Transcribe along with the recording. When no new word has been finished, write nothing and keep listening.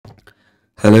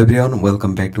Hello everyone,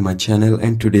 welcome back to my channel,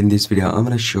 and today in this video I'm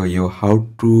going to show you how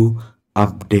to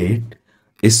update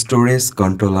storage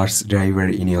controllers driver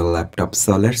in your laptop.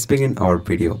 So let's begin our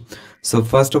video. So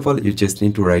first of all, you just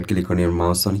need to right click on your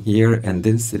mouse on here and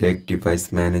then select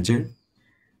device manager,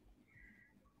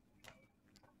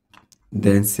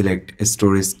 then select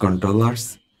storage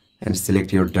controllers and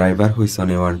select your driver which one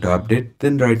you want to update.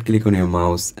 Then right click on your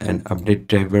mouse and update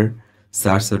driver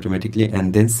starts automatically,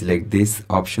 and then select this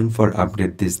option for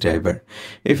update this driver.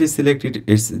 If you select it,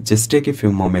 it's just take a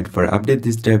few moments for update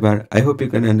this driver. I hope you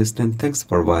can understand. Thanks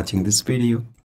for watching this video.